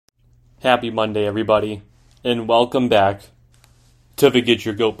Happy Monday, everybody, and welcome back to the Get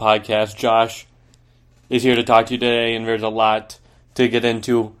Your Goat podcast. Josh is here to talk to you today, and there's a lot to get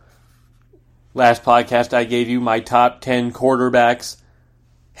into. Last podcast, I gave you my top 10 quarterbacks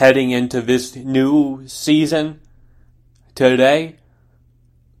heading into this new season. Today,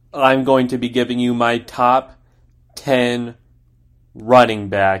 I'm going to be giving you my top 10 running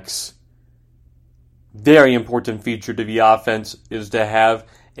backs. Very important feature to the offense is to have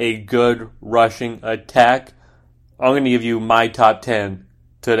a good rushing attack. I'm going to give you my top 10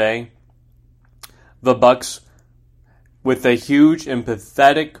 today. The Bucs, with a huge and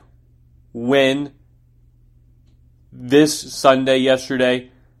pathetic win this Sunday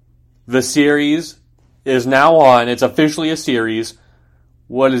yesterday. The series is now on. It's officially a series.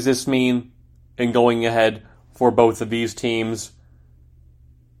 What does this mean in going ahead for both of these teams?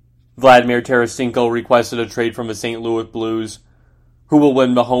 Vladimir Tarasenko requested a trade from the St. Louis Blues. Who will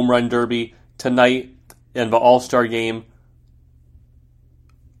win the home run derby tonight in the All-Star game?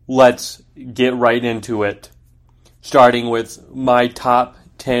 Let's get right into it. Starting with my top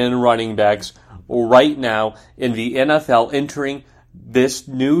 10 running backs right now in the NFL entering this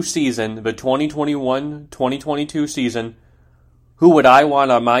new season, the 2021-2022 season. Who would I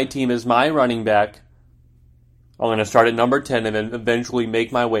want on my team as my running back? I'm going to start at number 10 and then eventually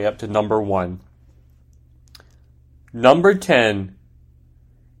make my way up to number 1. Number 10,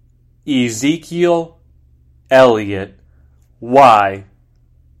 Ezekiel Elliott. Why?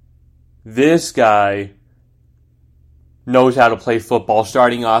 This guy knows how to play football,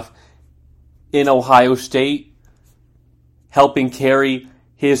 starting off in Ohio State, helping carry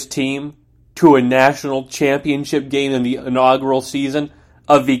his team to a national championship game in the inaugural season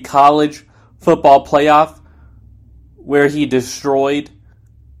of the college football playoff, where he destroyed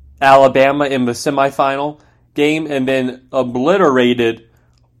Alabama in the semifinal game and then obliterated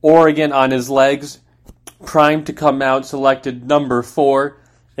Oregon on his legs, primed to come out selected number 4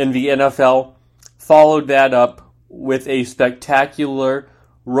 in the NFL. Followed that up with a spectacular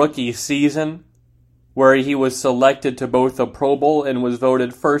rookie season where he was selected to both the Pro Bowl and was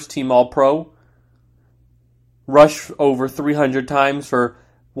voted first team All-Pro. Rushed over 300 times for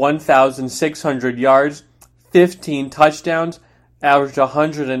 1,600 yards, 15 touchdowns, averaged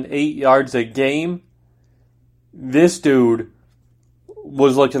 108 yards a game. This dude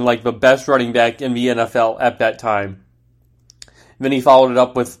was looking like the best running back in the NFL at that time. Then he followed it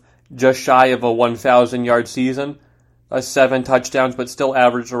up with just shy of a 1,000-yard season, 7 touchdowns, but still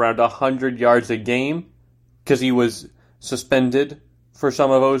averaged around 100 yards a game because he was suspended for some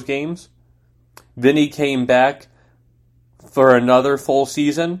of those games. Then he came back for another full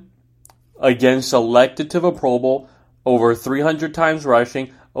season, again selected to the Pro Bowl, over 300 times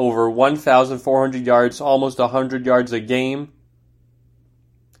rushing, over 1,400 yards, almost 100 yards a game.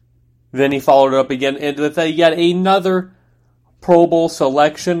 Then he followed it up again with yet another Pro Bowl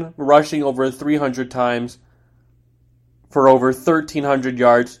selection, rushing over 300 times for over 1,300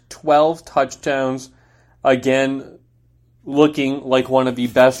 yards, 12 touchdowns. Again, looking like one of the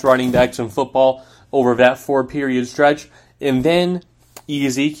best running backs in football over that 4-period stretch. And then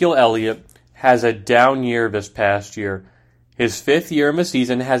Ezekiel Elliott has a down year this past year. His 5th year in the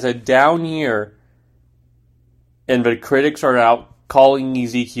season has a down year, and the critics are out calling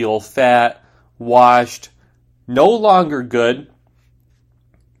Ezekiel fat, washed, no longer good.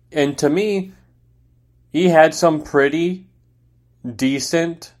 And to me, he had a pretty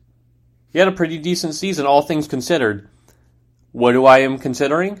decent season, all things considered. What I am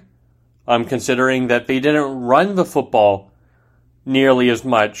considering? I'm considering that they didn't run the football nearly as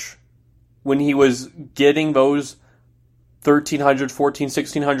much. When he was getting those 1,300, 1,400,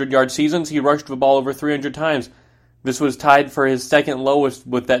 1,600 yard seasons, he rushed the ball over 300 times. This was tied for his second lowest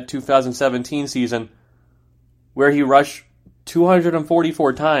with that 2017 season, where he rushed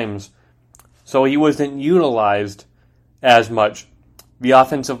 244 times. So he wasn't utilized as much. The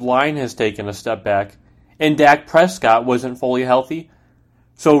offensive line has taken a step back, and Dak Prescott wasn't fully healthy.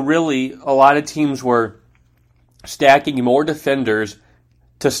 So really, a lot of teams were stacking more defenders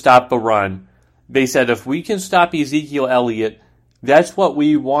to stop the run. They said, if we can stop Ezekiel Elliott, that's what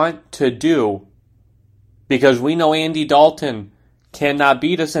we want to do, because we know Andy Dalton cannot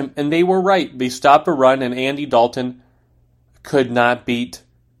beat us. And they were right. They stopped the run, and Andy Dalton could not beat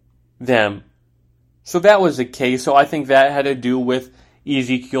them. So that was the case. So I think that had to do with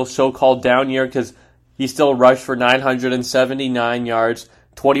Ezekiel's so-called down year, because he still rushed for 979 yards,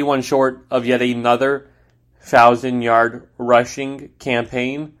 21 short of yet another 1,000-yard rushing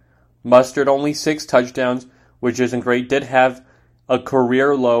campaign. Mustered only 6 touchdowns, which isn't great. Did have a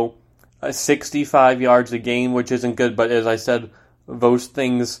career low 65 yards a game, which isn't good. But as I said, those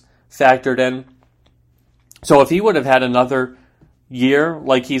things factored in. So if he would have had another year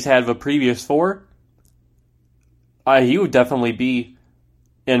like he's had the previous 4, he would definitely be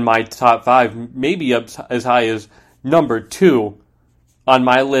in my top 5, maybe up as high as number 2 on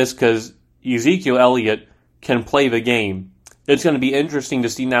my list, because Ezekiel Elliott can play the game. It's going to be interesting to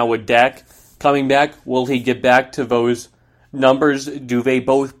see now with Dak coming back. Will he get back to those numbers? Do they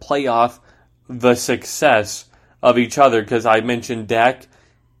both play off the success of each other? Because I mentioned Dak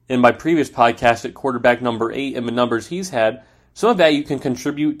in my previous podcast at quarterback number 8 and the numbers he's had. Some of that you can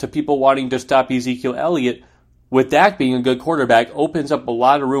contribute to people wanting to stop Ezekiel Elliott. With Dak being a good quarterback, opens up a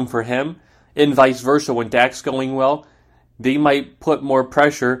lot of room for him, and vice versa. When Dak's going well, they might put more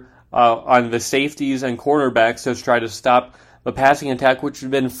pressure on the safeties and cornerbacks to try to stop the passing attack, which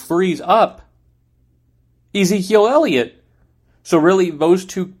then frees up Ezekiel Elliott. So really, those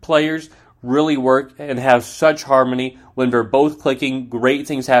two players really work and have such harmony. When they're both clicking, great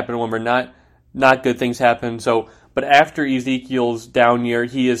things happen. When we're not good things happen. So, but after Ezekiel's down year,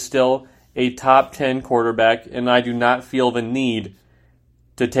 he is still a top 10 quarterback, and I do not feel the need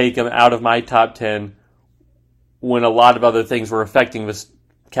to take him out of my top 10 when a lot of other things were affecting the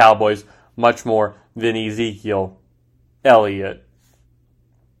Cowboys much more than Ezekiel Elliott.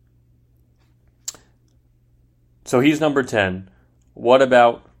 So he's number 10. What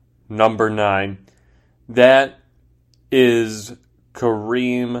about number 9? That is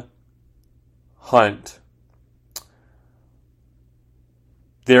Kareem Hunt.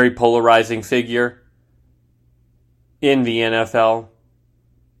 Very polarizing figure in the NFL.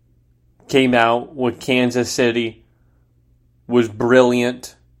 Came out with Kansas City. Was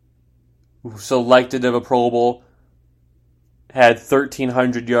brilliant. Selected of a Pro Bowl. Had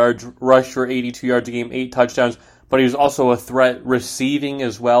 1,300 yards. Rushed for 82 yards a game. 8 touchdowns. But he was also a threat receiving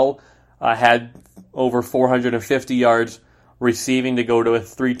as well. Had over 450 yards receiving to go to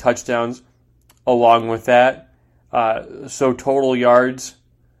 3 touchdowns along with that. So total yards,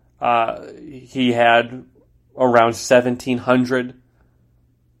 he had around 1,700,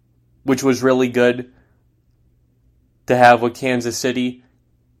 which was really good to have with Kansas City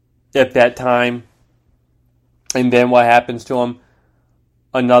at that time. And then what happens to him?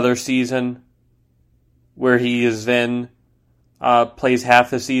 Another season where he is then plays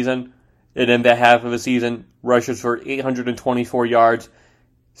half the season, and in that half of the season rushes for 824 yards,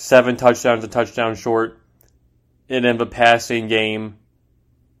 7 touchdowns, a touchdown short, and in the passing game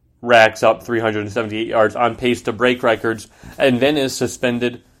racks up 378 yards, on pace to break records, and then is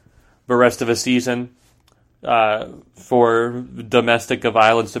suspended the rest of the season for domestic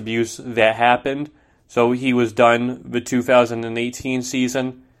violence abuse that happened. So he was done the 2018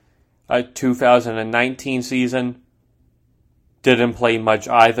 season. 2019 season didn't play much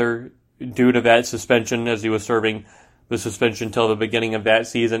either due to that suspension, as he was serving the suspension till the beginning of that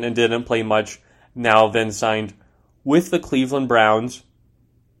season, and didn't play much. Now then signed with the Cleveland Browns.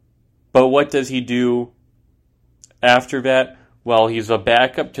 But what does he do after that? Well, he's a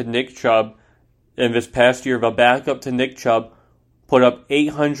backup to Nick Chubb. And this past year, the backup to Nick Chubb put up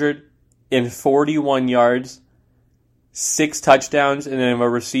 841 yards, 6 touchdowns, and in a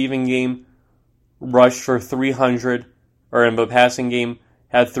receiving game, rushed for 300, or in the passing game,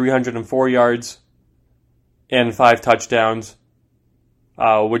 had 304 yards and 5 touchdowns,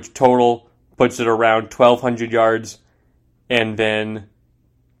 which total puts it around 1,200 yards and then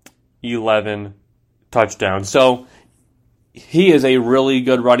 11 touchdowns. So he is a really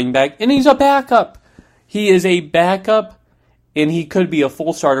good running back, and he's a backup. He is a backup, and he could be a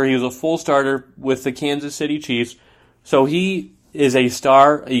full starter. He was a full starter with the Kansas City Chiefs. So he is a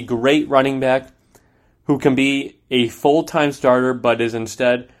star, a great running back who can be a full-time starter, but is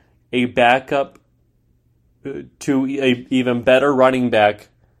instead a backup to a even better running back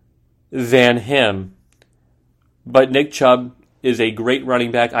than him. But Nick Chubb is a great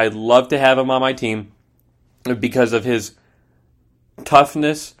running back. I'd love to have him on my team because of his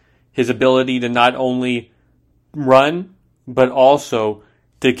toughness, his ability to not only run, but also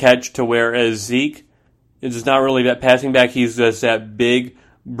to catch, to whereas Zeke is not really that passing back. He's just that big,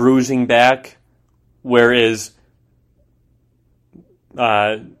 bruising back, whereas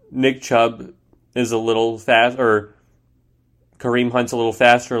Nick Chubb is a little fast, or Kareem Hunt's a little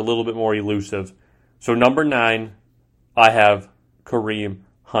faster, a little bit more elusive. So number 9, I have Kareem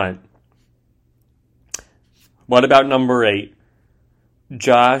Hunt. What about number 8?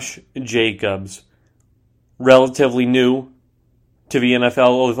 Josh Jacobs. Relatively new to the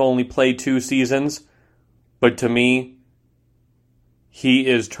NFL. He's only played 2 seasons. But to me, he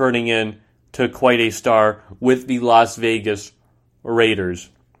is turning into quite a star with the Las Vegas Raiders.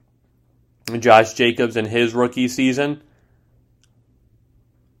 Josh Jacobs in his rookie season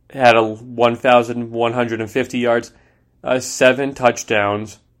had 1,150 yards, 7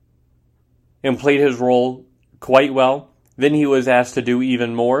 touchdowns, and played his role quite well. Then he was asked to do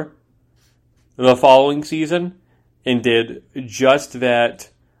even more the following season and did just that,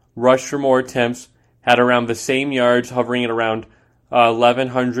 rushed for more attempts, had around the same yards, hovering at around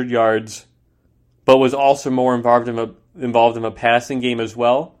 1,100 yards, but was also more involved in a passing game as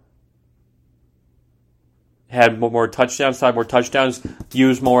well. Had more touchdowns,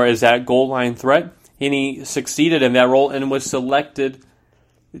 used more as that goal line threat, and he succeeded in that role and was selected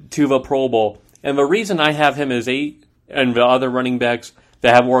to the Pro Bowl. And the reason I have him as 8 and the other running backs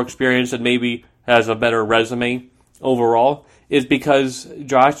that have more experience and maybe has a better resume overall is because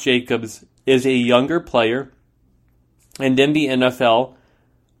Josh Jacobs is a younger player, and in the NFL,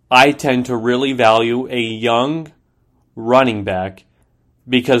 I tend to really value a young running back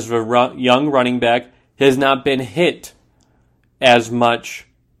because the young running back has not been hit as much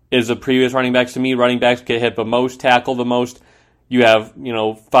as the previous running backs. To me, running backs get hit the most, tackle the most. You have,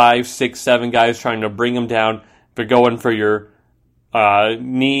 5, 6, 7 guys trying to bring them down. They're going for your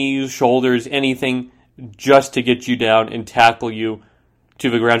knees, shoulders, anything just to get you down and tackle you to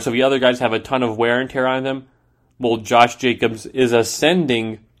the ground. So the other guys have a ton of wear and tear on them. Well, Josh Jacobs is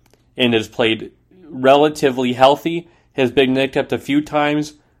ascending and has played relatively healthy, has been nicked up a few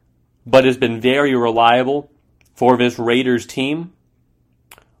times, but has been very reliable for this Raiders team.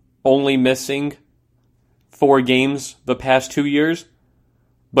 Only missing 4 games the past 2 years,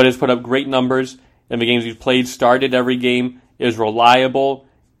 but has put up great numbers in the games he's played, started every game, is reliable,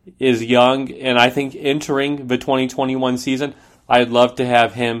 is young, and I think entering the 2021 season, I'd love to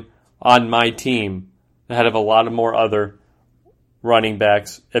have him on my team ahead of a lot of more other running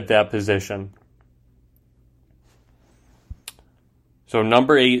backs at that position. So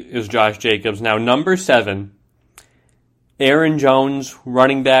number 8 is Josh Jacobs. Now number 7, Aaron Jones,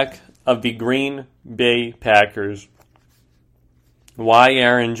 running back of the Green Bay Packers. Why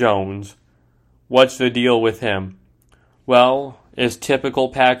Aaron Jones? What's the deal with him? Well, as typical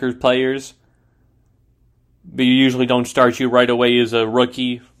Packers players, they usually don't start you right away as a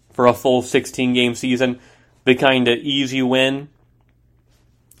rookie for a full 16-game season. The kind of easy win.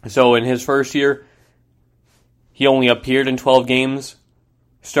 So in his first year, he only appeared in 12 games,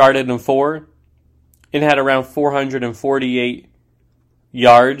 started in 4, and had around 448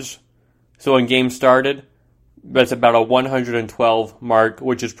 yards. So when games started, that's about a 112 mark,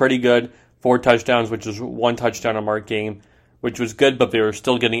 which is pretty good. 4 touchdowns, which is 1 touchdown a mark game, which was good, but they were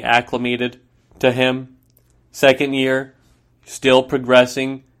still getting acclimated to him. Second year, still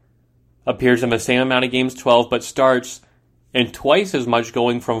progressing, appears in the same amount of games, 12, but starts in twice as much,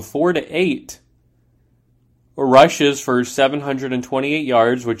 going from 4 to 8. Rushes for 728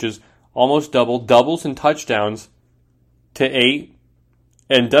 yards, which is almost doubles in touchdowns to 8,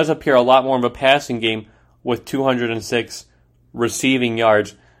 and does appear a lot more of a passing game with 206 receiving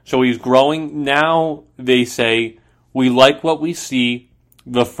yards. So he's growing. Now they say, we like what we see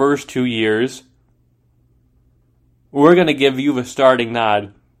the first 2 years. We're going to give you the starting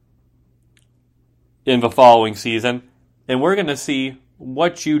nod in the following season, and we're going to see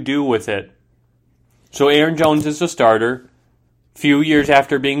what you do with it. So Aaron Jones is the starter, few years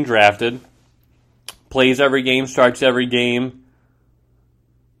after being drafted, plays every game, starts every game,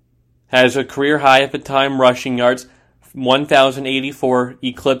 has a career high at the time rushing yards, 1,084,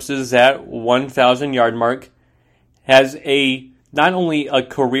 eclipses that 1,000 yard mark, has not only a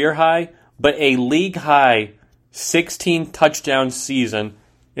career high, but a league high 16 touchdown season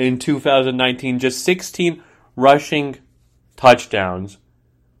in 2019, just 16 rushing touchdowns.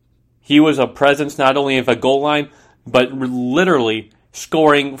 He was a presence not only at the goal line, but literally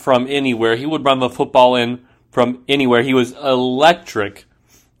scoring from anywhere. He would run the football in from anywhere. He was electric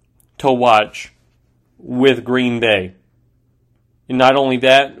to watch with Green Bay. And not only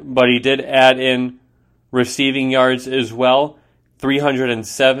that, but he did add in receiving yards as well,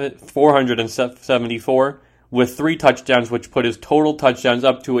 474 with 3 touchdowns, which put his total touchdowns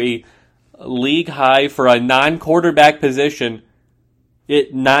up to a league high for a non-quarterback position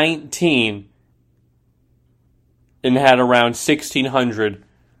at 19, and had around 1,600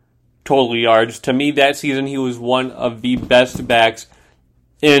 total yards. To me, that season, he was one of the best backs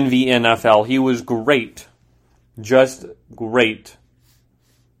in the NFL. He was great. Just great.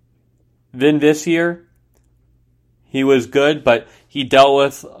 Then this year, he was good, but he dealt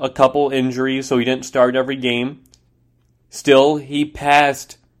with a couple injuries, so he didn't start every game. Still, he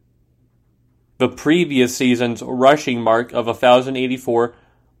passed the previous season's rushing mark of 1,084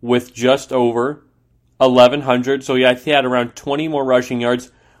 with just over 1,100. So he had around 20 more rushing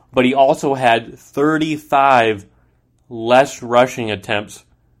yards, but he also had 35 less rushing attempts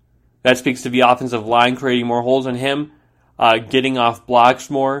That speaks to the offensive line creating more holes in him, getting off blocks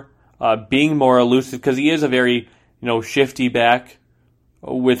more, being more elusive, because he is a very shifty back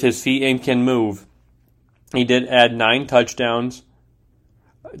with his feet and can move. He did add 9 touchdowns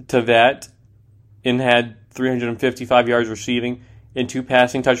to that and had 355 yards receiving and 2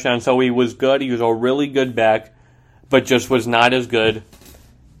 passing touchdowns. So he was good. He was a really good back, but just was not as good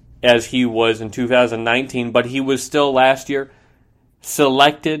as he was in 2019. But he was still last year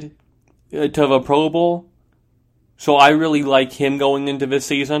selected to the Pro Bowl. So I really like him going into this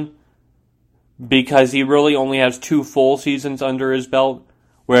season because he really only has 2 full seasons under his belt,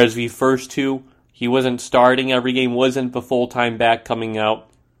 whereas the first 2, he wasn't starting every game, wasn't the full-time back coming out.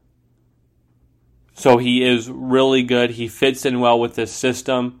 So he is really good. He fits in well with this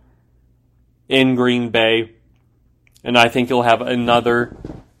system in Green Bay. And I think he'll have another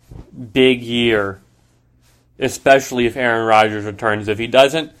big year, especially if Aaron Rodgers returns. If he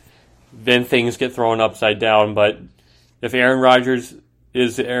doesn't, then things get thrown upside down. But if Aaron Rodgers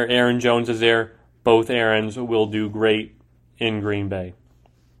is there, Aaron Jones is there, both Aarons will do great in Green Bay.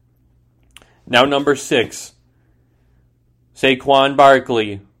 Now number 6, Saquon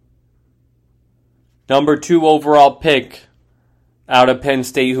Barkley. Number 2 overall pick out of Penn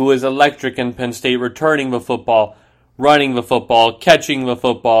State, who is electric in Penn State, returning the football, running the football, catching the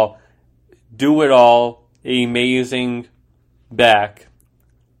football, do it all, amazing back.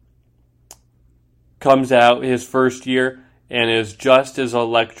 Comes out his first year and is just as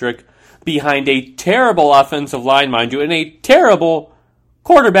electric behind a terrible offensive line, mind you, and a terrible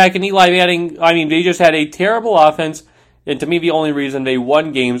quarterback in Eli Manning. I mean, they just had a terrible offense, and to me the only reason they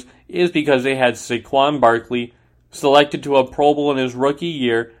won games is because they had Saquon Barkley, selected to a Pro Bowl in his rookie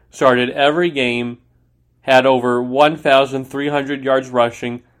year, started every game, had over 1,300 yards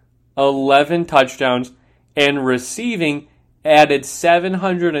rushing, 11 touchdowns, and receiving added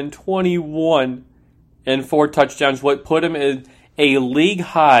 721 and 4 touchdowns, what put him in a league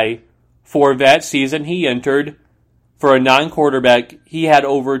high for that season he entered. For a non-quarterback, he had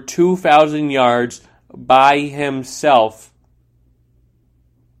over 2,000 yards by himself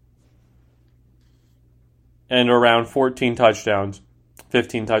and around 14 touchdowns,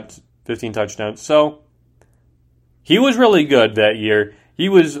 15 touchdowns. So he was really good that year. He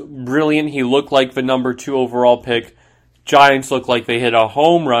was brilliant. He looked like the number 2 overall pick. Giants looked like they hit a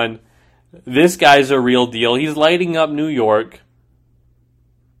home run. This guy's a real deal. He's lighting up New York.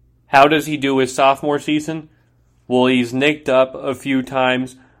 How does he do his sophomore season? Well, he's nicked up a few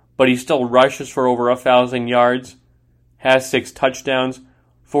times, but he still rushes for over 1,000 yards, has 6 touchdowns,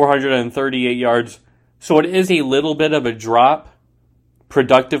 438 yards. So it is a little bit of a drop,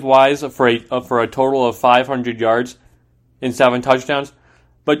 productive-wise, for a total of 500 yards and 7 touchdowns.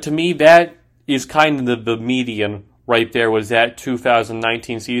 But to me, that is kind of the median right there, was that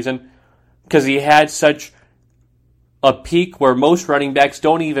 2019 season, because he had such a peak where most running backs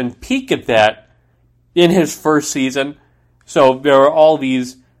don't even peak at that in his first season. So there are all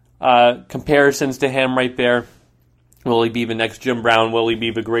these comparisons to him right there. Will he be the next Jim Brown? Will he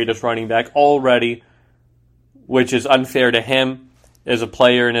be the greatest running back already? Which is unfair to him as a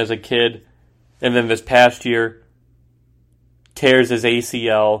player and as a kid. And then this past year, tears his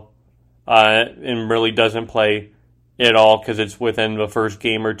ACL and really doesn't play at all because it's within the first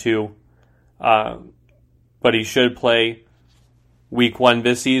game or 2. But he should play week 1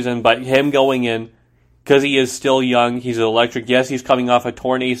 this season. But him going in, because he is still young, he's electric. Yes, he's coming off a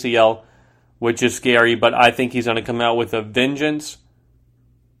torn ACL, which is scary, but I think he's going to come out with a vengeance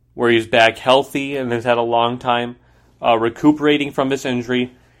where he's back healthy and has had a long time recuperating from this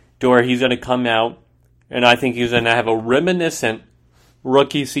injury, to where he's going to come out, and I think he's going to have a reminiscent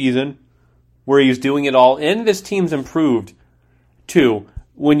rookie season where he's doing it all. And this team's improved, too.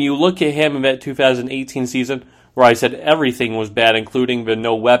 When you look at him in that 2018 season, where I said everything was bad, including the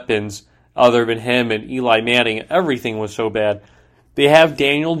no weapons other than him and Eli Manning, everything was so bad. They have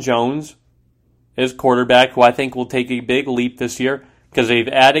Daniel Jones as quarterback, who I think will take a big leap this year, because they've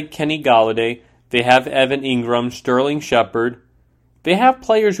added Kenny Golladay. They have Evan Ingram, Sterling Shepard. They have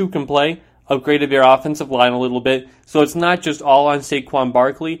players who can play, upgraded their offensive line a little bit. So it's not just all on Saquon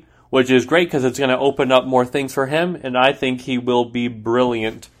Barkley, which is great because it's going to open up more things for him, and I think he will be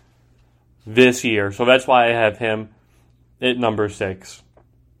brilliant this year. So that's why I have him at number 6.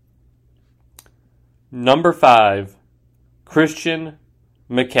 Number 5, Christian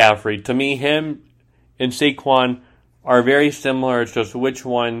McCaffrey. To me, him and Saquon are very similar. It's just which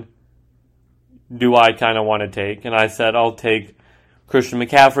one do I kind of want to take? And I said I'll take Christian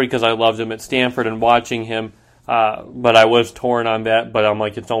McCaffrey because I loved him at Stanford and watching him. But I was torn on that. But I'm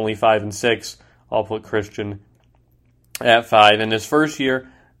like, it's only 5 and 6. I'll put Christian at 5. In his first year,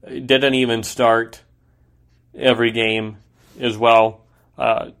 didn't even start every game as well.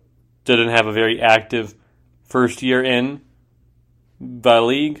 Didn't have a very active first year in the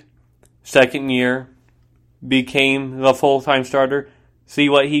league. Second year, became the full-time starter. See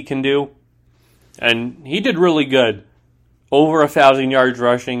what he can do. And he did really good. Over 1,000 yards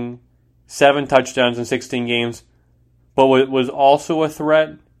rushing, 7 touchdowns in 16 games. But what was also a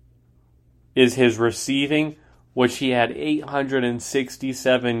threat is his receiving, which he had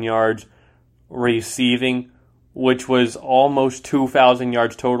 867 yards receiving, which was almost 2,000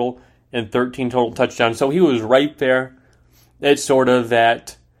 yards total and 13 total touchdowns. So he was right there at sort of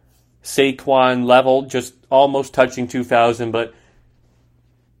that Saquon level, just almost touching 2,000, but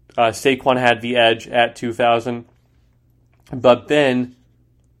Saquon had the edge at 2,000. But then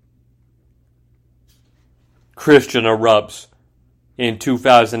Christian erupts in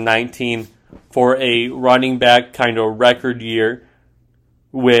 2019 for a running back kind of record year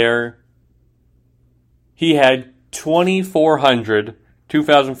where he had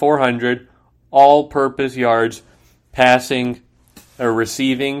 2,400 all-purpose yards passing or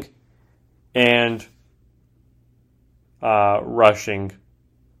receiving and rushing.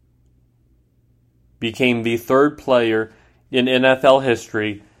 Became the third player in NFL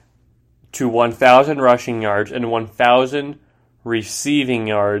history to 1,000 rushing yards and 1,000 receiving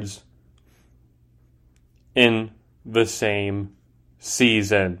yards in the same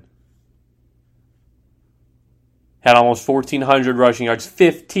season. Had almost 1,400 rushing yards,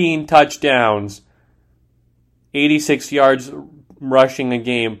 15 touchdowns, 86 yards rushing a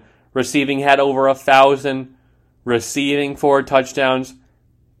game. Receiving had over 1,000 receiving, 4 touchdowns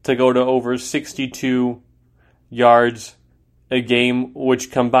to go to over 62 yards a game,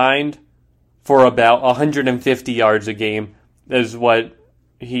 which combined for about 150 yards a game is what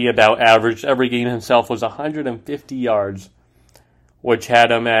he about averaged. Every game himself was 150 yards, which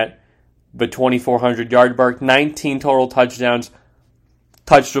had him at the 2,400 yard mark. 19 total touchdowns,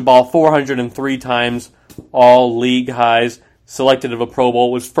 touched the ball 403 times, all league highs. Selected of a Pro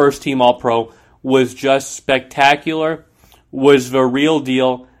Bowl, was first team All-Pro, was just spectacular, was the real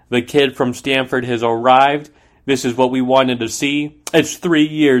deal. The kid from Stanford has arrived. This is what we wanted to see. It's 3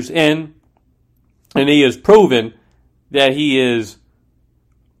 years in, and he has proven that he is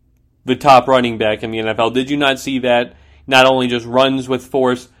the top running back in the NFL. Did you not see that? Not only just runs with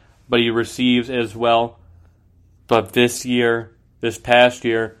force, but he receives as well. But this past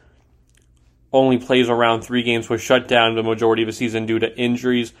year, only plays around 3 games, was shut down the majority of the season due to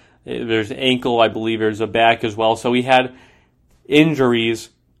injuries. There's ankle, I believe there's a back as well. So he had injuries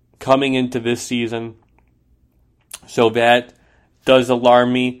coming into this season. So that does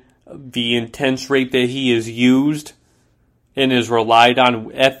alarm me. The intense rate that he is used and is relied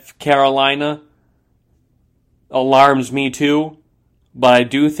on at Carolina alarms me too. But I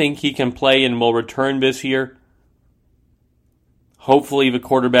do think he can play and will return this year. Hopefully the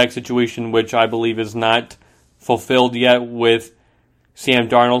quarterback situation, which I believe is not fulfilled yet with Sam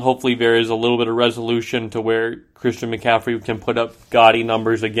Darnold, hopefully there is a little bit of resolution to where Christian McCaffrey can put up gaudy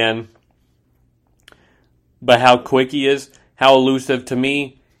numbers again. But how quick he is, how elusive to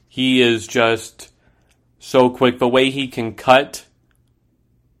me, he is just so quick. The way he can cut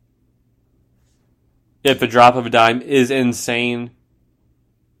at the drop of a dime is insane.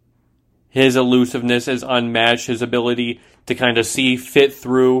 His elusiveness is unmatched. His ability to kind of fit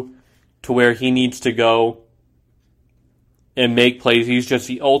through to where he needs to go and make plays. He's just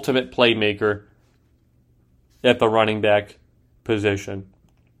the ultimate playmaker at the running back position.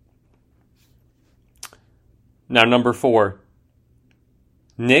 Now, number 4.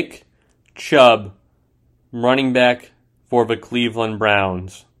 Nick Chubb, running back for the Cleveland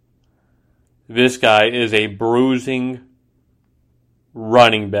Browns. This guy is a bruising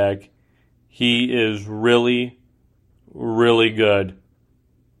running back. He is really, really good.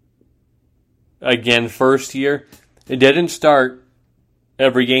 Again, first year, it didn't start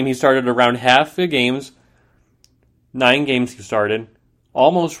every game. He started around half the games. 9 games he started.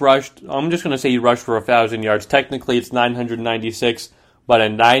 Almost rushed. I'm just going to say he rushed for 1,000 yards. Technically, it's 996, but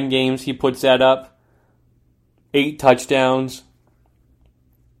in 9 games, he puts that up. 8 touchdowns.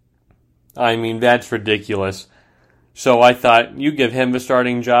 I mean, that's ridiculous. So I thought, you give him the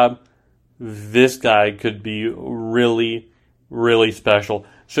starting job, this guy could be really, really special.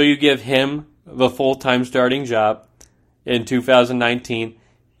 So you give him the full-time starting job in 2019.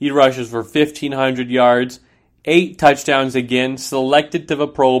 He rushes for 1,500 yards, 8 touchdowns again, selected to the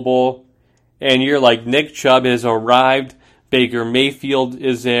Pro Bowl, and you're like, Nick Chubb has arrived. Baker Mayfield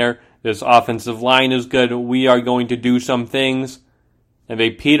is there. This offensive line is good. We are going to do some things. And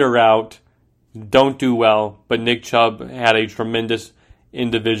they peter out, don't do well, but Nick Chubb had a tremendous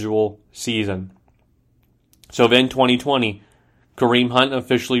individual season. So then 2020, Kareem Hunt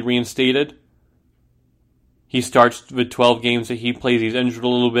officially reinstated. He starts with 12 games that he plays. He's injured a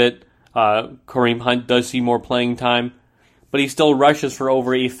little bit. Kareem Hunt does see more playing time, but he still rushes for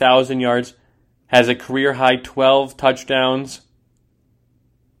over 8,000 yards, has a career-high 12 touchdowns.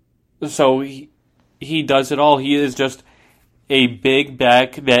 So he does it all. He is just a big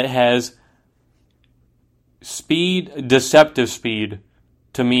back that has speed, deceptive speed,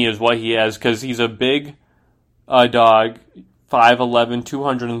 to me, is what he has, because he's a big dog, 5'11",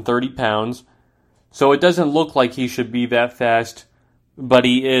 230 pounds. So it doesn't look like he should be that fast, but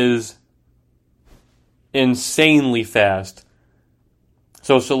he is insanely fast.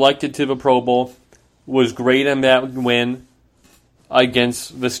 So selected to the Pro Bowl, was great in that win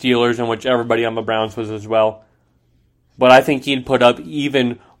against the Steelers, in which everybody on the Browns was as well. But I think he'd put up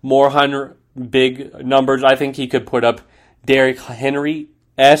even more big numbers. I think he could put up Derrick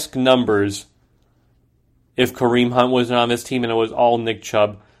Henry-esque numbers if Kareem Hunt wasn't on this team and it was all Nick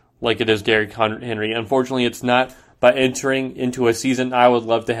Chubb, like it is Derrick Henry. Unfortunately, it's not. But entering into a season, I would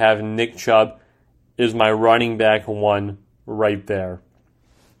love to have Nick Chubb is my running back one right there.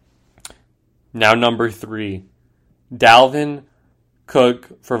 Now number 3, Dalvin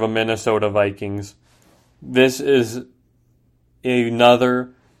Cook for the Minnesota Vikings. This is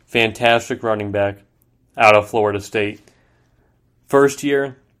another fantastic running back out of Florida State. First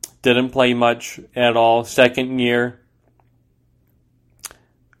year, didn't play much at all. Second year,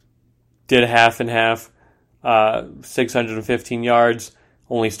 did half and half, 615 yards,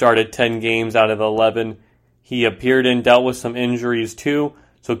 only started 10 games out of 11. He appeared and dealt with some injuries too,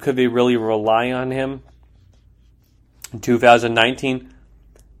 so could they really rely on him? In 2019,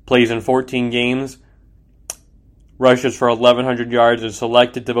 plays in 14 games, rushes for 1,100 yards, is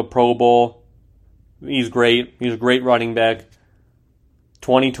selected to the Pro Bowl. He's great. He's a great running back.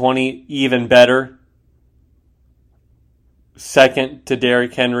 2020, even better. Second to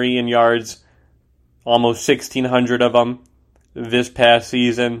Derrick Henry in yards, almost 1,600 of them this past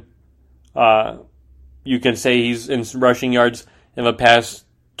season. You can say he's in rushing yards in the past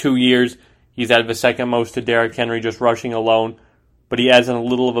 2 years. He's had the second most to Derrick Henry just rushing alone. But he adds in a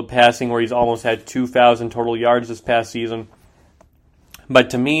little of a passing where he's almost had 2,000 total yards this past season. But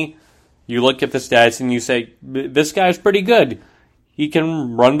to me, you look at the stats and you say, this guy's pretty good. He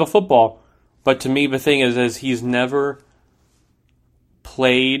can run the football. But to me, the thing is he's never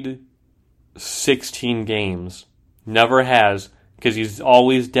played 16 games. Never has. Because he's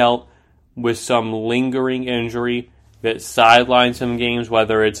always dealt with some lingering injury that sidelines him games,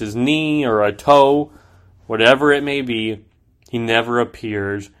 whether it's his knee or a toe, whatever it may be. He never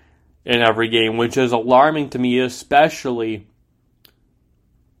appears in every game, which is alarming to me, especially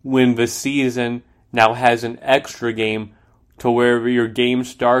when the season now has an extra game to where your game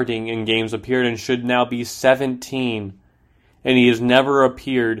starting and games appeared and should now be 17. And he has never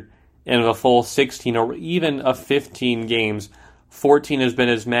appeared in the full 16 or even a 15 games. 14 has been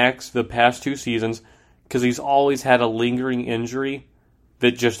his max the past 2 seasons because he's always had a lingering injury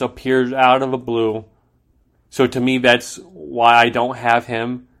that just appears out of the blue. So to me, that's why I don't have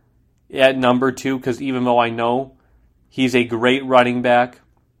him at number 2, because even though I know he's a great running back,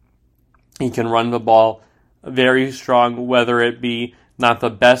 he can run the ball very strong, whether it be not the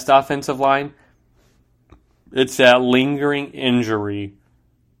best offensive line, it's that lingering injury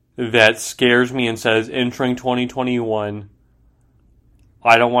that scares me and says, entering 2021,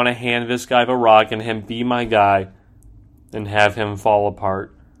 I don't want to hand this guy the rock and him be my guy and have him fall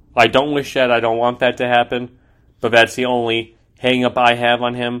apart. I don't wish that. I don't want that to happen. But that's the only hang-up I have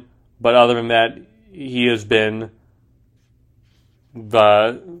on him. But other than that, he has been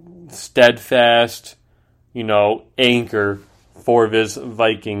the steadfast, anchor for this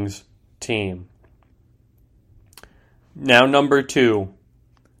Vikings team. Now, number 2.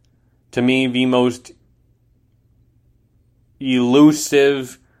 To me, the most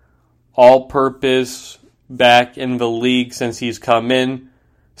elusive, all-purpose back in the league since he's come in.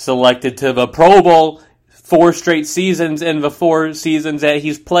 Selected to the Pro Bowl 4 straight seasons in the 4 seasons that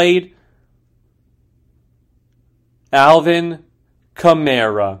he's played. Alvin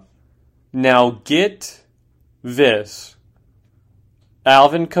Kamara. Now get this.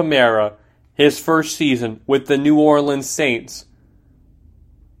 Alvin Kamara, his first season with the New Orleans Saints,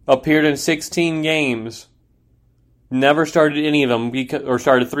 appeared in 16 games. Never started any of them, or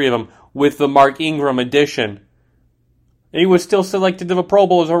started 3 of them, with the Mark Ingram addition. And he was still selected to the Pro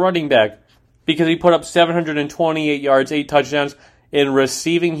Bowl as a running back because he put up 728 yards, 8 touchdowns. In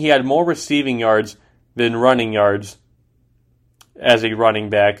receiving, he had more receiving yards than running yards as a running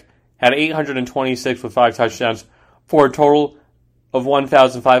back. Had 826 with 5 touchdowns for a total of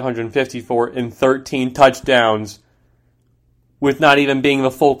 1,554 and 13 touchdowns, with not even being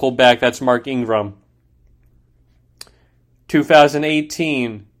the focal back. That's Mark Ingram.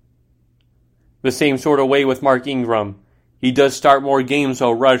 2018, the same sort of way with Mark Ingram. He does start more games,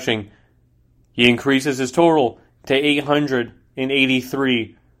 though, rushing. He increases his total to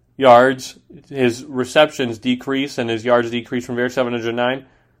 883 yards. His receptions decrease and his yards decrease from there, 709,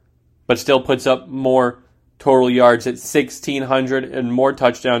 but still puts up more total yards at 1,600 and more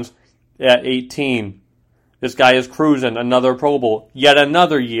touchdowns at 18. This guy is cruising. Another Pro Bowl. Yet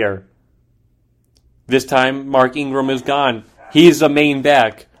another year. This time, Mark Ingram is gone. He's the main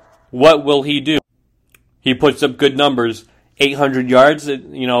back. What will he do? He puts up good numbers. 800 yards,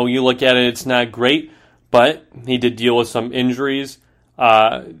 you look at it, it's not great, but he did deal with some injuries.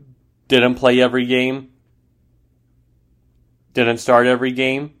 Didn't play every game. Didn't start every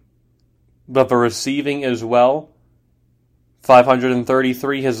game. But for receiving as well,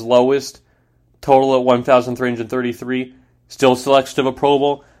 533, his lowest total at 1,333. Still selects to the Pro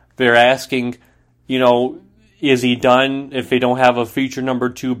Bowl. They're asking, is he done if they don't have a feature number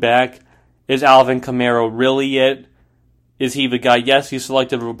 2 back? Is Alvin Kamara really it? Is he the guy? Yes, he's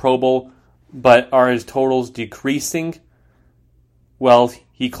selected for a Pro Bowl, but are his totals decreasing? Well,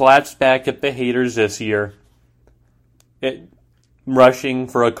 he collapsed back at the haters this year, rushing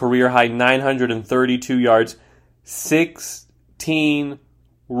for a career-high 932 yards, 16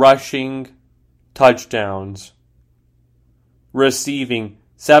 rushing touchdowns, receiving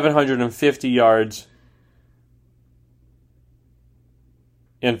 750 yards,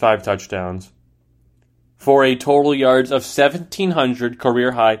 and 5 touchdowns, for a total yards of 1,700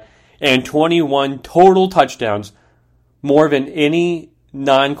 career high and 21 total touchdowns, more than any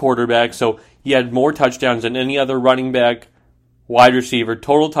non-quarterback. So he had more touchdowns than any other running back, wide receiver.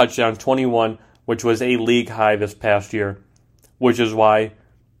 Total touchdowns, 21, which was a league high this past year, which is why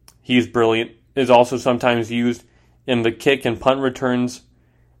he's brilliant. Is also sometimes used in the kick and punt returns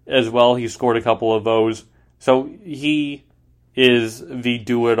as well. He scored a couple of those. So he is the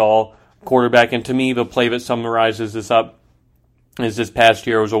do-it-all quarterback. And to me, the play that summarizes this up is this past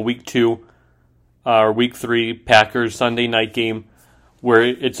year. It was a week 3 Packers Sunday night game where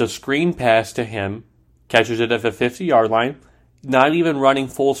it's a screen pass to him, catches it at the 50-yard line, not even running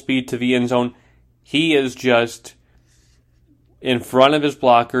full speed to the end zone. He is just in front of his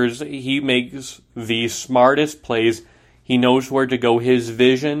blockers. He makes the smartest plays. He knows where to go. His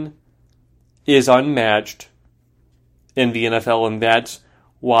vision is unmatched in the NFL, and that's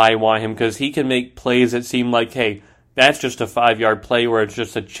why I want him, because he can make plays that seem like, hey, that's just a 5-yard play where it's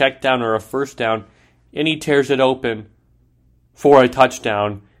just a check down or a first down, and he tears it open for a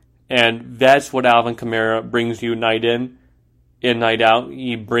touchdown. And that's what Alvin Kamara brings you night in and night out.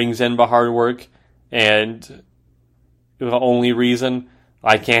 He brings in the hard work, and the only reason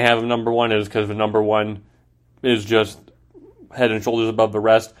I can't have him number 1 is because the number 1 is just head and shoulders above the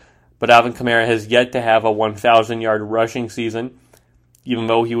rest. But Alvin Kamara has yet to have a 1,000-yard rushing season, even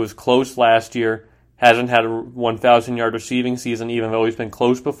though he was close last year. Hasn't had a 1,000-yard receiving season, even though he's been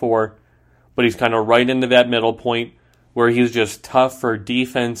close before. But he's kind of right into that middle point where he's just tough for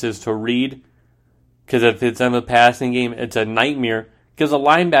defenses to read. Because if it's in the passing game, it's a nightmare. Because a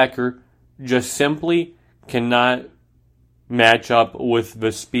linebacker just simply cannot match up with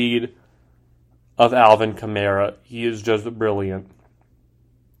the speed of Alvin Kamara. He is just brilliant.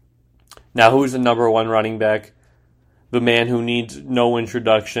 Now, who's the number 1 running back? The man who needs no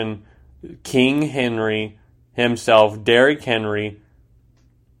introduction, King Henry himself, Derrick Henry,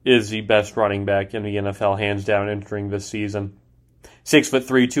 is the best running back in the NFL, hands down, entering this season.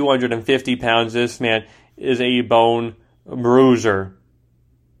 6'3", 250 pounds. This man is a bone bruiser.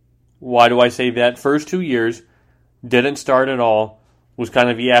 Why do I say that? First 2 years, didn't start at all. Was kind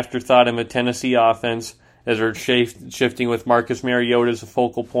of the afterthought in the Tennessee offense as they're shifting with Marcus Mariota as a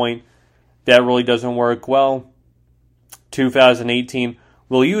focal point. That really doesn't work well. 2018,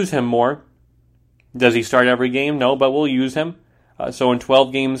 we'll use him more. Does he start every game? No, but we'll use him. So in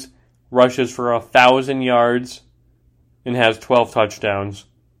 12 games, rushes for 1,000 yards and has 12 touchdowns.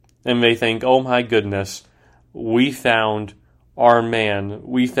 And they think, oh my goodness, we found our man.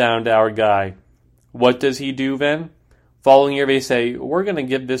 We found our guy. What does he do then? Following year, they say, we're going to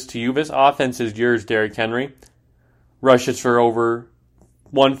give this to you. This offense is yours, Derrick Henry. Rushes for over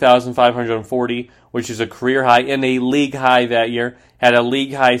 1,540, which is a career high and a league high that year. Had a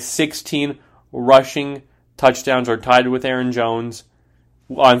league high 16 rushing touchdowns, or tied with Aaron Jones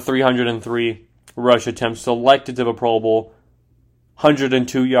on 303 rush attempts. Selected to the Pro Bowl,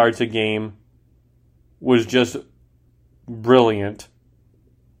 102 yards a game. Was just brilliant.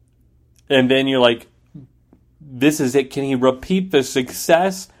 And then you're like, this is it. Can he repeat the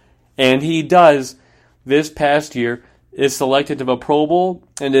success? And he does. This past year is selected to the Pro Bowl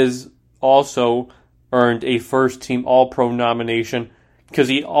and is also earned a first-team All-Pro nomination because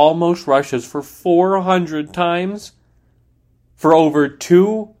he almost rushes for 400 times for over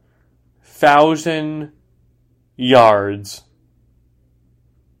 2,000 yards.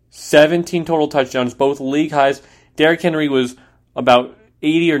 17 total touchdowns, both league highs. Derrick Henry was about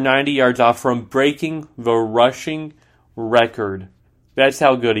 80 or 90 yards off from breaking the rushing record. That's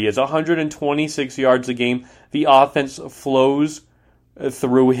how good he is. 126 yards a game. The offense flows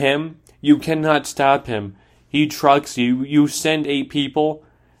through him. You cannot stop him. He trucks you. You send 8 people.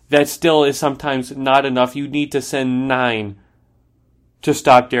 That still is sometimes not enough. You need to send 9 to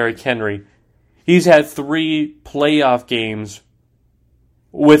stop Derrick Henry. He's had 3 playoff games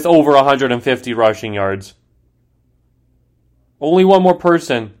with over 150 rushing yards. Only one more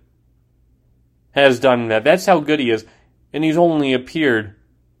person has done that. That's how good he is. And he's only appeared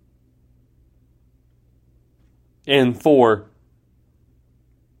in 4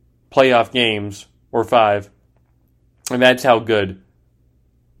 playoff games, or 5. And that's how good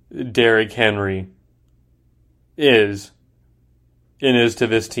Derrick Henry is and is to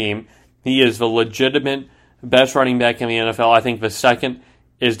this team. He is the legitimate best running back in the NFL. I think the second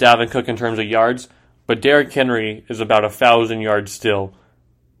is Dalvin Cook in terms of yards. But Derrick Henry is about 1,000 yards still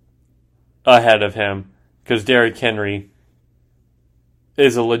ahead of him. Because Derrick Henry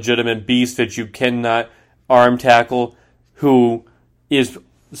is a legitimate beast that you cannot arm tackle, who is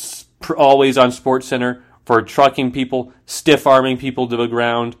always on SportsCenter for trucking people, stiff-arming people to the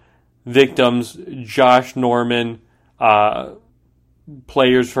ground, victims, Josh Norman,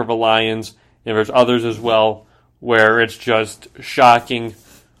 players for the Lions, and there's others as well, where it's just shocking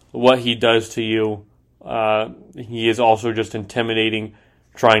what he does to you. He is also just intimidating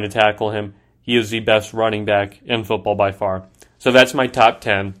trying to tackle him. He is the best running back in football by far. So that's my top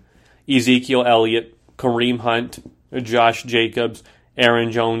 10. Ezekiel Elliott, Kareem Hunt, Josh Jacobs,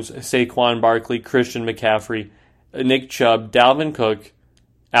 Aaron Jones, Saquon Barkley, Christian McCaffrey, Nick Chubb, Dalvin Cook,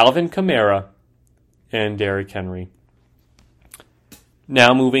 Alvin Kamara, and Derrick Henry.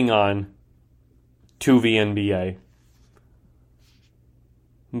 Now moving on to the NBA.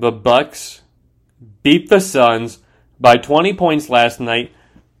 The Bucks beat the Suns by 20 points last night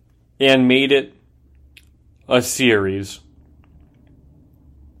and made it a series.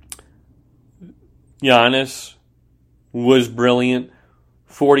 Giannis was brilliant.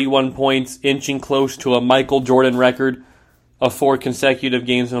 41 points, inching close to a Michael Jordan record of 4 consecutive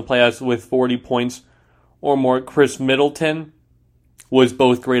games in the playoffs with 40 points or more. Chris Middleton was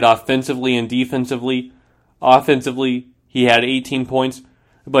both great offensively and defensively. Offensively, he had 18 points,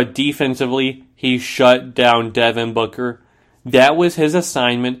 but defensively, he shut down Devin Booker. That was his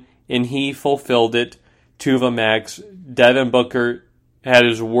assignment, and he fulfilled it to the max. Devin Booker had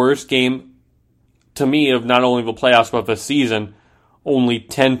his worst game, to me, of not only the playoffs, but the season. Only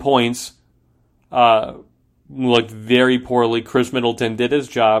 10 points. Looked very poorly. Chris Middleton did his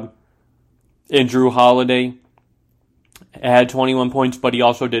job. And Jrue Holiday had 21 points, but he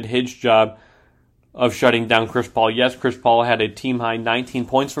also did his job of shutting down Chris Paul. Yes, Chris Paul had a team-high 19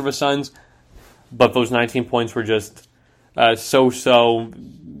 points for the Suns, but those 19 points were just so-so.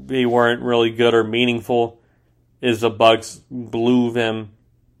 They weren't really good or meaningful as the Bucks blew them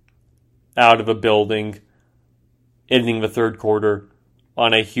out of the building, ending the third quarter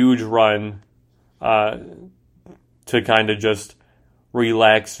on a huge run to kind of just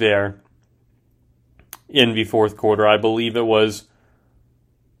relax there in the fourth quarter. I believe it was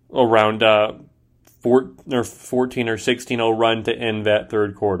around 14 or 16-0 run to end that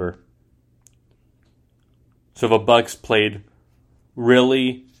third quarter. So the Bucks played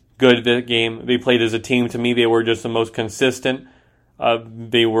really good that game. They played as a team. To me, they were just the most consistent.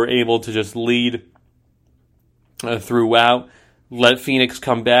 They were able to just lead throughout, let Phoenix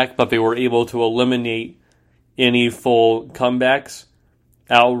come back, but they were able to eliminate any full comebacks,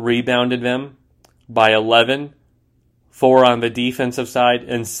 out-rebounded them by 11, 4 on the defensive side,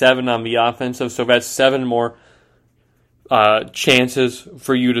 and 7 on the offensive. So that's 7 more chances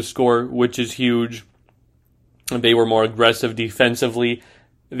for you to score, which is huge. They were more aggressive defensively.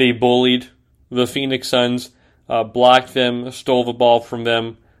 They bullied the Phoenix Suns, blocked them, stole the ball from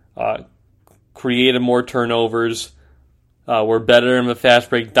them, created more turnovers, were better in the fast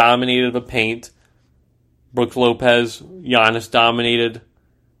break, dominated the paint. Brook Lopez, Giannis dominated.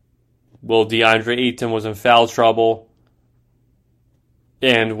 Well, DeAndre Ayton was in foul trouble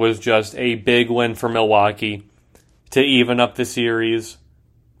and was just a big win for Milwaukee to even up the series.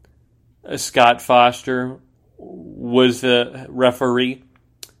 Scott Foster was the referee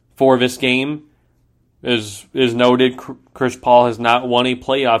for this game. As is noted, Chris Paul has not won a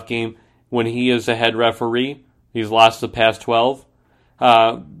playoff game when he is the head referee. He's lost the past 12.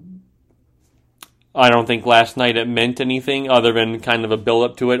 I don't think last night it meant anything other than kind of a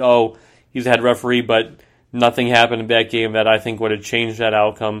build-up to it. Oh, he's the head referee, but nothing happened in that game that I think would have changed that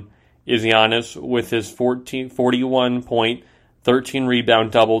outcome. Is Giannis with his 41 point, 13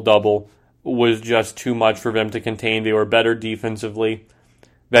 rebound double-double was just too much for them to contain. They were better defensively.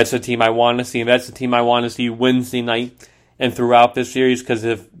 That's the team I want to see. That's the team I want to see Wednesday night and throughout this series, because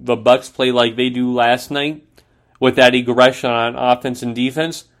if the Bucks play like they do last night with that aggression on offense and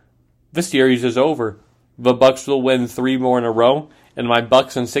defense, the series is over. The Bucks will win 3 more in a row, and my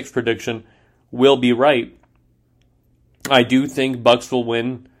Bucks in 6 prediction will be right. I do think Bucks will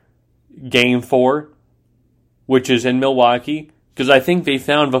win Game 4, which is in Milwaukee, because I think they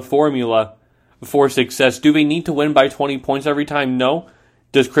found the formula for success. Do they need to win by 20 points every time? No.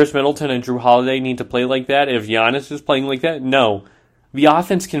 Does Chris Middleton and Jrue Holiday need to play like that if Giannis is playing like that? No. The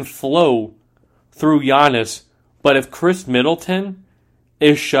offense can flow through Giannis, but if Chris Middleton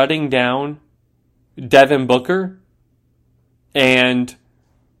is shutting down Devin Booker and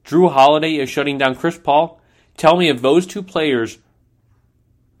Jrue Holiday is shutting down Chris Paul, tell me, if those 2 players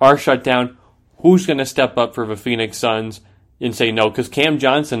are shut down, who's going to step up for the Phoenix Suns and say no? Because Cam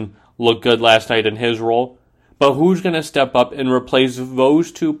Johnson looked good last night in his role. But who's going to step up and replace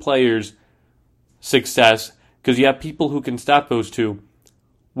those 2 players' success? Because you have people who can stop those 2.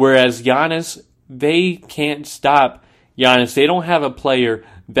 Whereas Giannis, they can't stop Giannis. They don't have a player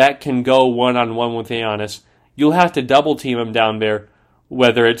that can go one-on-one with Giannis. You'll have to double-team him down there,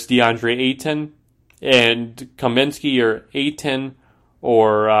 whether it's DeAndre Ayton and Kaminsky, or Ayton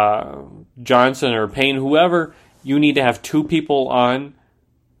or Johnson or Payne, whoever. You need to have 2 people on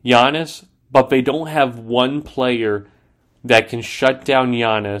Giannis, but they don't have one player that can shut down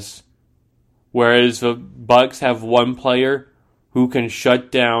Giannis, whereas the Bucks have one player who can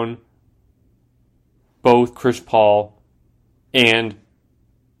shut down both Chris Paul and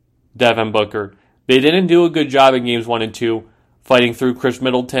Devin Booker. They didn't do a good job in games 1 and 2 fighting through Chris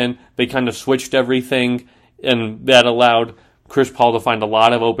Middleton. They kind of switched everything, and that allowed Chris Paul to find a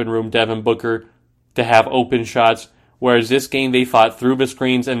lot of open room, Devin Booker to have open shots. Whereas this game, they fought through the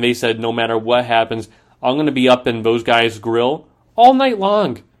screens, and they said, no matter what happens, I'm going to be up in those guys' grill all night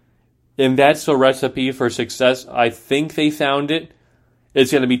long. And that's the recipe for success. I think they found it.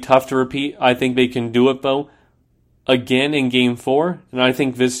 It's going to be tough to repeat. I think they can do it, though, again in Game 4. And I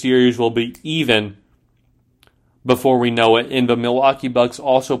think this series will be even before we know it. And the Milwaukee Bucks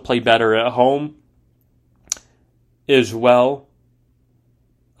also play better at home as well.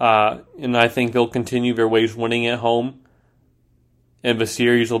 And I think they'll continue their ways winning at home. And the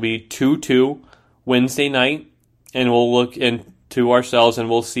series will be 2-2 Wednesday night. And we'll look into ourselves and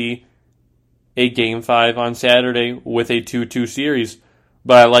we'll see a Game 5 on Saturday with a 2-2 series.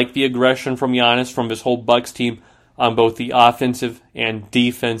 But I like the aggression from Giannis, from this whole Bucks team, on both the offensive and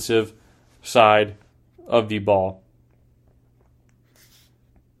defensive side of the ball.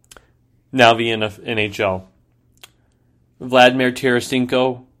 Now the NHL. Vladimir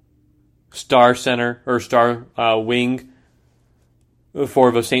Tarasenko, star center, or star wing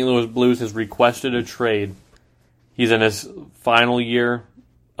for the St. Louis Blues, has requested a trade. He's in his final year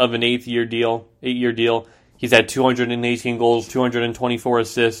of an 8-year deal. He's had 218 goals, 224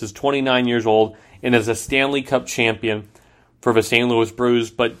 assists, is 29 years old, and is a Stanley Cup champion for the St. Louis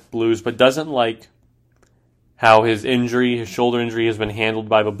Blues, but doesn't like how his shoulder injury, has been handled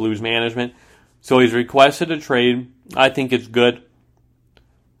by the Blues management. So he's requested a trade. I think it's good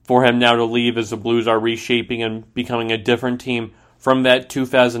for him now to leave, as the Blues are reshaping and becoming a different team from that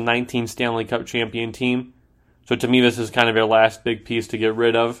 2019 Stanley Cup champion team. So to me, this is kind of their last big piece to get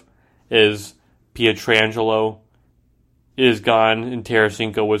rid of, is Pietrangelo is gone, and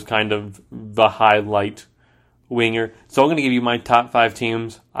Tarasenko was kind of the highlight winger. So I'm going to give you my top 5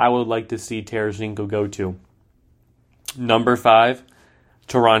 teams I would like to see Tarasenko go to. Number 5,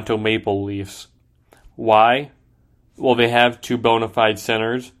 Toronto Maple Leafs. Why? Well, they have 2 bona fide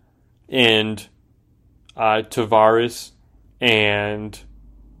centers, and Tavares and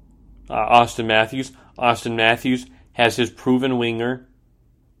Austin Matthews. Austin Matthews has his proven winger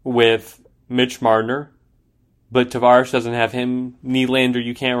with Mitch Marner, but Tavares doesn't have him. Nylander,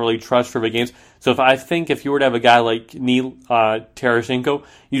 you can't really trust for big games. So if you were to have a guy like Tarasenko,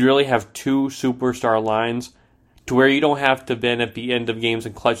 you'd really have 2 superstar lines to where you don't have to then at the end of games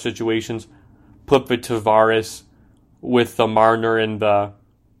in clutch situations put the Tavares with the Marner and the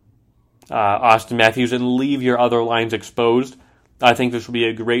Austin Matthews and leave your other lines exposed. I think this would be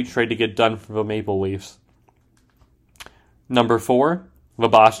a great trade to get done for the Maple Leafs. Number 4, the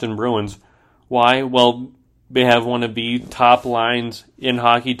Boston Bruins. Why? Well, they have one of the top lines in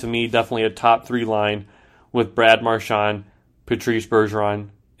hockey, to me, definitely a top 3 line, with Brad Marchand, Patrice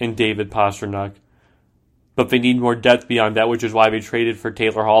Bergeron, and David Pastrnak. But they need more depth beyond that, which is why they traded for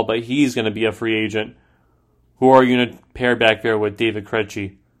Taylor Hall, but he's going to be a free agent. Who are you going to pair back there with David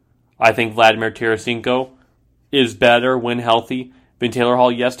Krejci? I think Vladimir Tarasenko is better when healthy than Taylor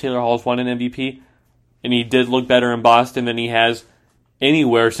Hall. Yes, Taylor Hall's won an MVP, and he did look better in Boston than he has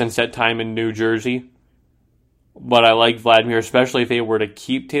anywhere since that time in New Jersey. But I like Vladimir, especially if they were to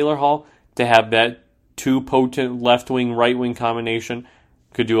keep Taylor Hall, to have that 2 potent left-wing, right-wing combination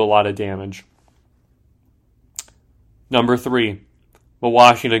could do a lot of damage. Number 3, the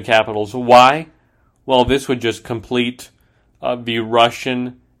Washington Capitals. Why? Well, this would just complete the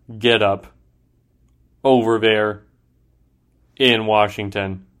Russian get-up over there in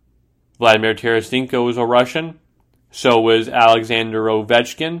Washington. Vladimir Tarasenko is a Russian. So is Alexander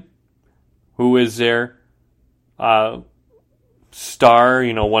Ovechkin, who is their star,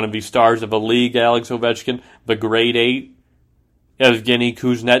 one of the stars of the league, Alex Ovechkin. The grade 8, Evgeny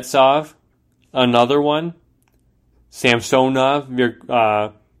Kuznetsov, another one. Samsonov, their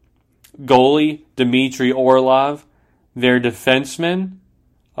goalie, Dmitry Orlov, their defenseman.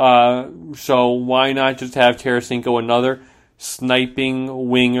 So why not just have Tarasenko, another sniping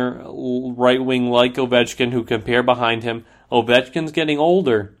winger, right wing like Ovechkin, who can pair behind him. Ovechkin's getting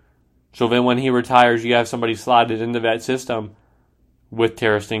older, so then when he retires, you have somebody slotted into that system with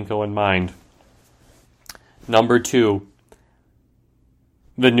Tarasenko in mind. Number 2,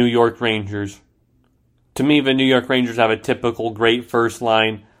 the New York Rangers. To me, the New York Rangers have a typical great first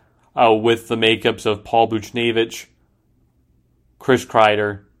line with the makeups of Paul Buchnevich, Chris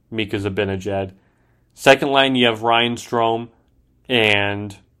Kreider, Mika Zibanejad. Second line, you have Ryan Strome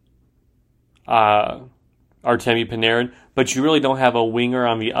and Artemi Panarin, but you really don't have a winger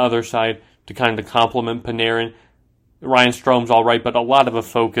on the other side to kind of complement Panarin. Ryan Strome's all right, but a lot of a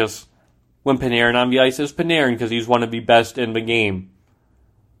focus when Panarin on the ice is Panarin because he's one of the best in the game.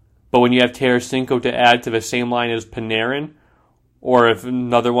 But when you have Tarasenko to add to the same line as Panarin, or if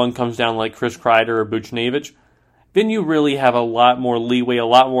another one comes down like Chris Kreider or Buchnevich, then you really have a lot more leeway, a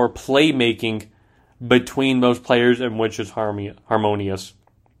lot more playmaking between those players, and which is harmonious.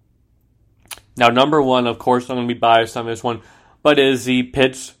 Now, number 1, of course, I'm going to be biased on this one, but is the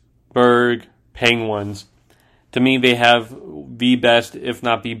Pittsburgh Penguins. To me, they have the best, if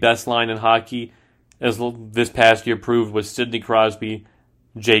not the best line in hockey, as this past year proved with Sidney Crosby,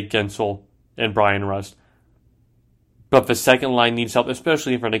 Jake Gensel, and Brian Rust. But the second line needs help,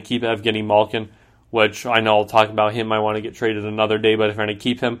 especially if we're going to keep Evgeny Malkin, which I know I'll talk about him. I want to get traded another day, but if we're going to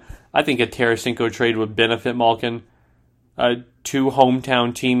keep him, I think a Tarasenko trade would benefit Malkin. 2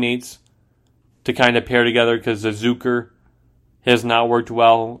 hometown teammates to kind of pair together because the Zucker has not worked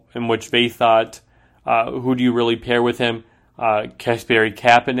well, in which they thought, who do you really pair with him? Kasperi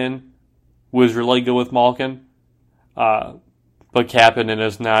Kapanen was really good with Malkin, but Kapanen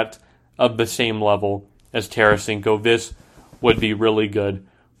is not of the same level as Tarasenko. This would be really good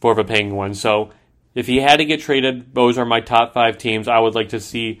for the Penguins. So if he had to get traded, those are my top 5 teams I would like to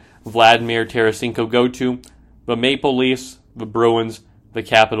see Vladimir Tarasenko go to. The Maple Leafs, the Bruins, the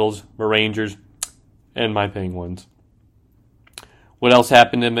Capitals, the Rangers, and my Penguins. What else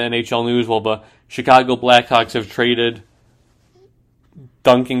happened in the NHL news? Well, the Chicago Blackhawks have traded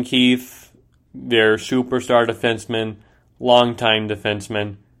Duncan Keith, their superstar defenseman, longtime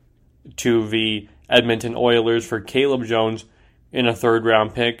defenseman, to the Edmonton Oilers for Caleb Jones in a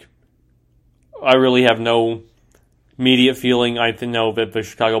 3rd-round pick. I really have no immediate feeling. I know that the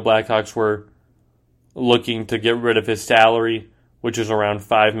Chicago Blackhawks were looking to get rid of his salary, which is around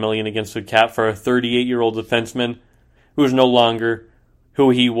 $5 million against the cap for a 38-year-old defenseman who is no longer who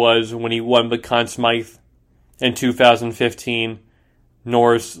he was when he won the Conn Smythe in 2015.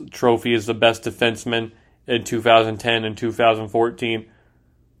 Norris Trophy as the best defenseman in 2010 and 2014.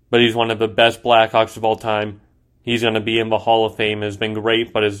 But he's one of the best Blackhawks of all time. He's going to be in the Hall of Fame. Has been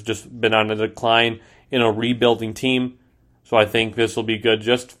great, but has just been on a decline in a rebuilding team. So I think this will be good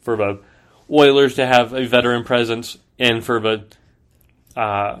just for the Oilers to have a veteran presence and for the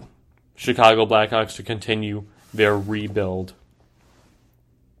Chicago Blackhawks to continue their rebuild.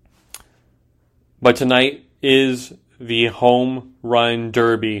 But tonight is the home run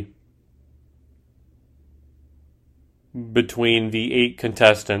derby between the 8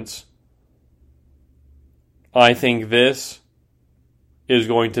 contestants. I think this is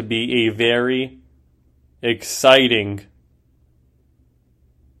going to be a very exciting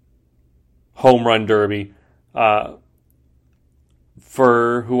home run derby.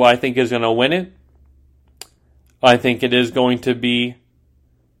 For who I think is going to win it, I think it is going to be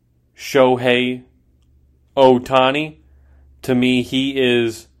Shohei Ohtani. To me, he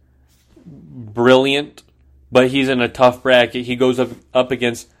is brilliant, but he's in a tough bracket. He goes up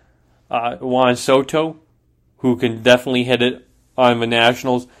against Juan Soto, who can definitely hit it on the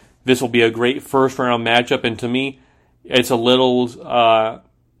Nationals. This will be a great first-round matchup, and to me, it's a little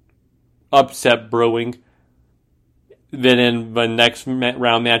upset brewing. Then in the next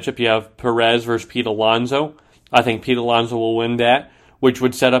round matchup, you have Perez versus Pete Alonso. I think Pete Alonso will win that, which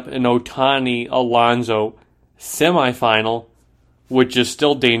would set up an Ohtani-Alonso semifinal, which is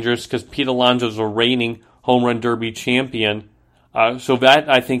still dangerous because Pete Alonso is a reigning home run derby champion. So that,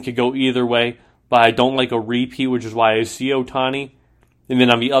 I think, could go either way, but I don't like a repeat, which is why I see Ohtani. And then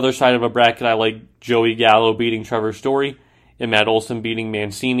on the other side of a bracket, I like Joey Gallo beating Trevor Story and Matt Olson beating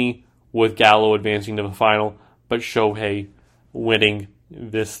Mancini, with Gallo advancing to the final, but Shohei winning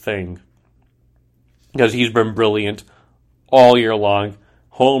this thing. Because he's been brilliant all year long,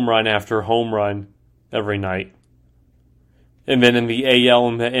 home run after home run every night. And then in the AL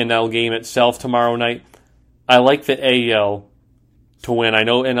and the NL game itself tomorrow night, I like the AL to win. I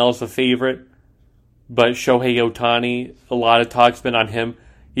know NL is the favorite, but Shohei Ohtani, a lot of talk's been on him.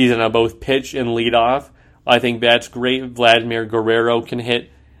 He's going to both pitch and lead off. I think that's great. Vladimir Guerrero can hit.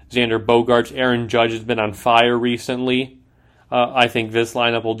 Xander Bogaerts. Aaron Judge has been on fire recently. I think this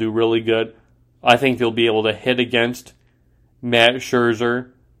lineup will do really good. I think they'll be able to hit against Matt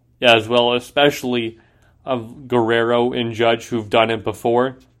Scherzer, as well, especially Guerrero and Judge, who've done it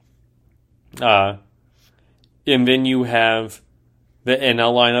before. And then you have the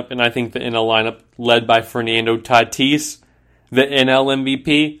NL lineup, and I think the NL lineup, led by Fernando Tatis, the NL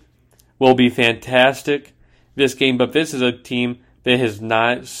MVP, will be fantastic this game. But this is a team that has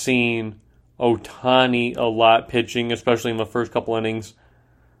not seen Ohtani a lot pitching, especially in the first couple innings.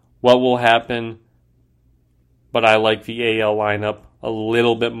 What will happen? But I like the AL lineup a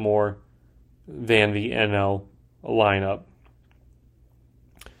little bit more than the NL lineup.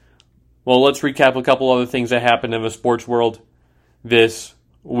 Well, let's recap a couple other things that happened in the sports world this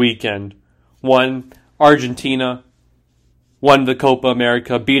weekend. One, Argentina won the Copa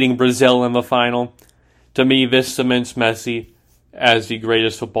America, beating Brazil in the final. To me, this cements Messi as the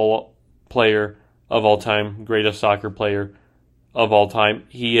greatest football player of all time, greatest soccer player of all time.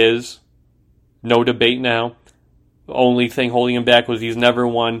 He is. No debate now. The only thing holding him back was he's never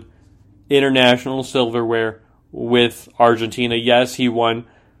won international silverware with Argentina. Yes, he won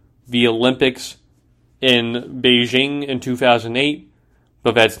the Olympics in Beijing in 2008,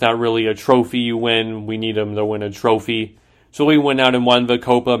 but that's not really a trophy you win. We need him to win a trophy. So he went out and won the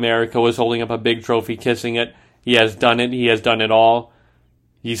Copa America, was holding up a big trophy, kissing it. He has done it. He has done it all.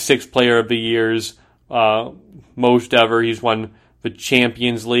 He's 6th player of the years, most ever. He's won the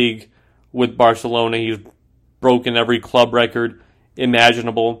Champions League with Barcelona. He's broken every club record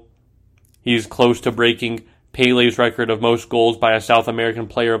imaginable. He's close to breaking Pele's record of most goals by a South American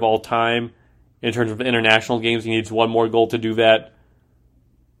player of all time. In terms of international games, he needs one more goal to do that.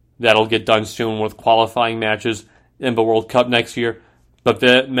 That'll get done soon with qualifying matches in the World Cup next year. But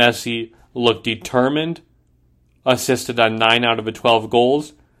Messi looked determined, assisted on 9 out of the 12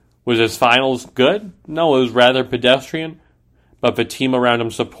 goals. Was his finals good? No, it was rather pedestrian. But the team around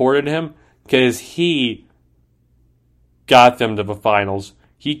him supported him because he got them to the finals.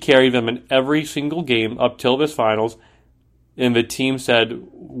 He carried them in every single game up till this finals. And the team said,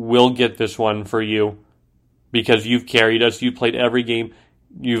 we'll get this one for you because you've carried us. You played every game.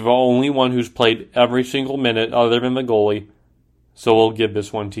 You're the only one who's played every single minute other than the goalie. So we'll give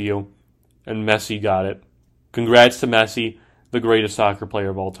this one to you. And Messi got it. Congrats to Messi, the greatest soccer player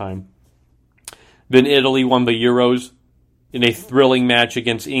of all time. Then Italy won the Euros in a thrilling match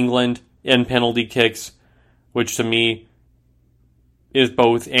against England in penalty kicks, which to me is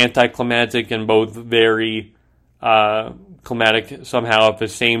both anticlimactic and both very climatic somehow at the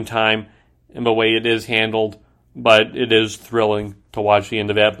same time in the way it is handled. But it is thrilling to watch the end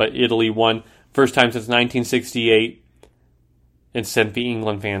of that. But Italy won, first time since 1968, and sent the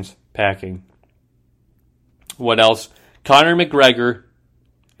England fans packing. What else? Conor McGregor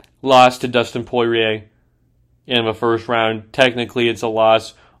lost to Dustin Poirier in the first round. Technically, it's a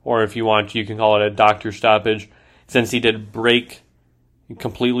loss, or if you want, you can call it a doctor stoppage, since he did break and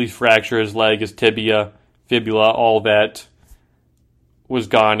completely fracture his leg, his tibia, fibula, all that was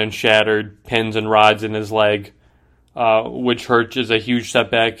gone and shattered, pins and rods in his leg, which hurts, is a huge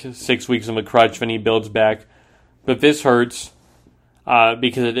setback. 6 weeks in the crutch when he builds back. But this hurts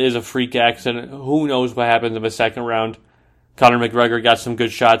because it is a freak accident. Who knows what happens in the second round? Conor McGregor got some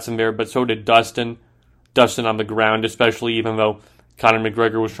good shots in there, but so did Dustin. Dustin on the ground, especially, even though Conor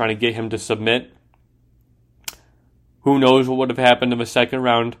McGregor was trying to get him to submit. Who knows what would have happened in the second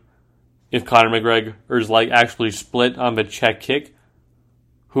round? if Conor McGregor's leg actually split on the check kick.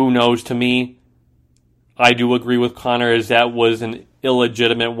 Who knows? To me, I do agree with Conor as that was an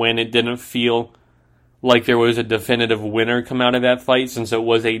illegitimate win. It didn't feel like there was a definitive winner come out of that fight since it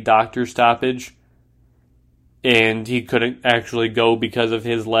was a doctor stoppage. And he couldn't actually go because of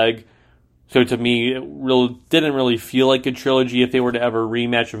his leg. So to me, it didn't really feel like a trilogy. If they were to ever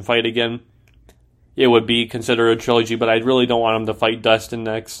rematch and fight again, it would be considered a trilogy, but I really don't want him to fight Dustin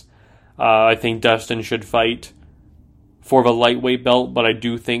next. I think Dustin should fight for the lightweight belt, but I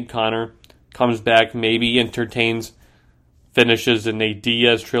do think Conor comes back, maybe entertains, finishes in a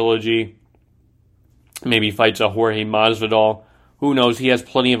Diaz trilogy, maybe fights a Jorge Masvidal. Who knows? He has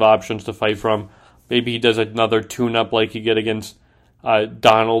plenty of options to fight from. Maybe he does another tune-up like he did against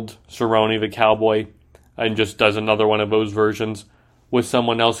Donald Cerrone, the Cowboy, and just does another one of those versions with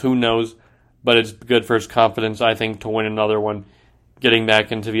someone else. Who knows? But it's good for his confidence, I think, to win another one, getting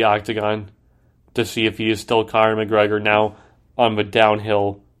back into the octagon to see if he is still Conor McGregor now on the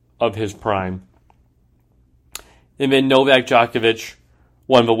downhill of his prime. And then Novak Djokovic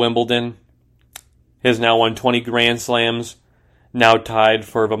won the Wimbledon. He has now won 20 Grand Slams, now tied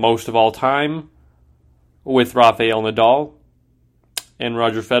for the most of all time with Rafael Nadal and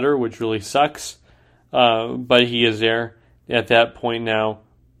Roger Federer, which really sucks. But he is there at that point now,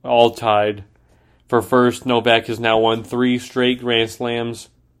 all tied for first. Novak has now won 3 straight Grand Slams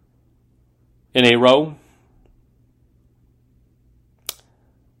in a row.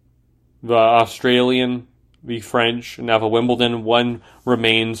 The Australian, the French, and now the Wimbledon. One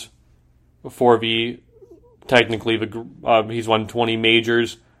remains for technically, he's won 20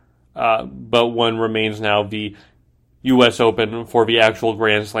 majors, but one remains now, the U.S. Open, for the actual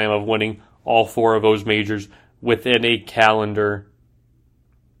Grand Slam of winning all 4 of those majors within a calendar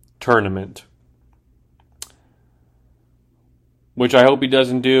tournament. Which I hope he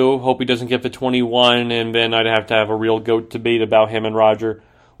doesn't do. Hope he doesn't get to 21, and then I'd have to have a real goat debate about him and Roger,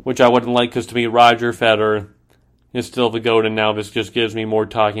 which I wouldn't like, because to me, Roger Federer is still the GOAT, and now this just gives me more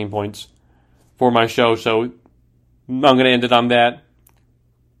talking points for my show. So I'm going to end it on that.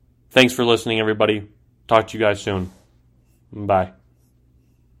 Thanks for listening, everybody. Talk to you guys soon. Bye.